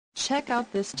Check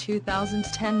out this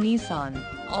 2010 Nissan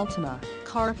Altima.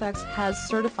 Carfax has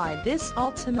certified this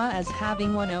Altima as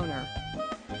having one owner.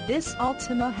 This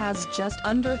Altima has just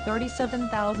under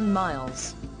 37,000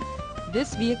 miles.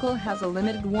 This vehicle has a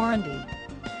limited warranty.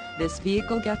 This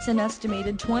vehicle gets an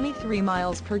estimated 23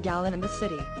 miles per gallon in the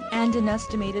city, and an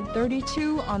estimated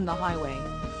 32 on the highway.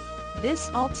 This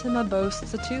Altima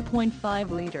boasts a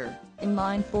 2.5-liter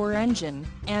inline-4 engine,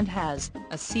 and has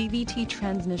a CVT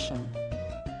transmission.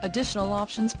 Additional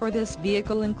options for this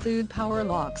vehicle include power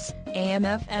locks,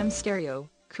 AM/FM stereo,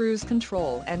 cruise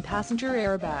control and passenger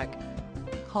airbag.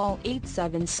 Call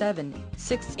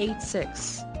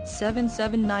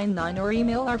 877-686-7799 or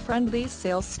email our friendly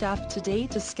sales staff today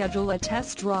to schedule a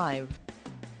test drive.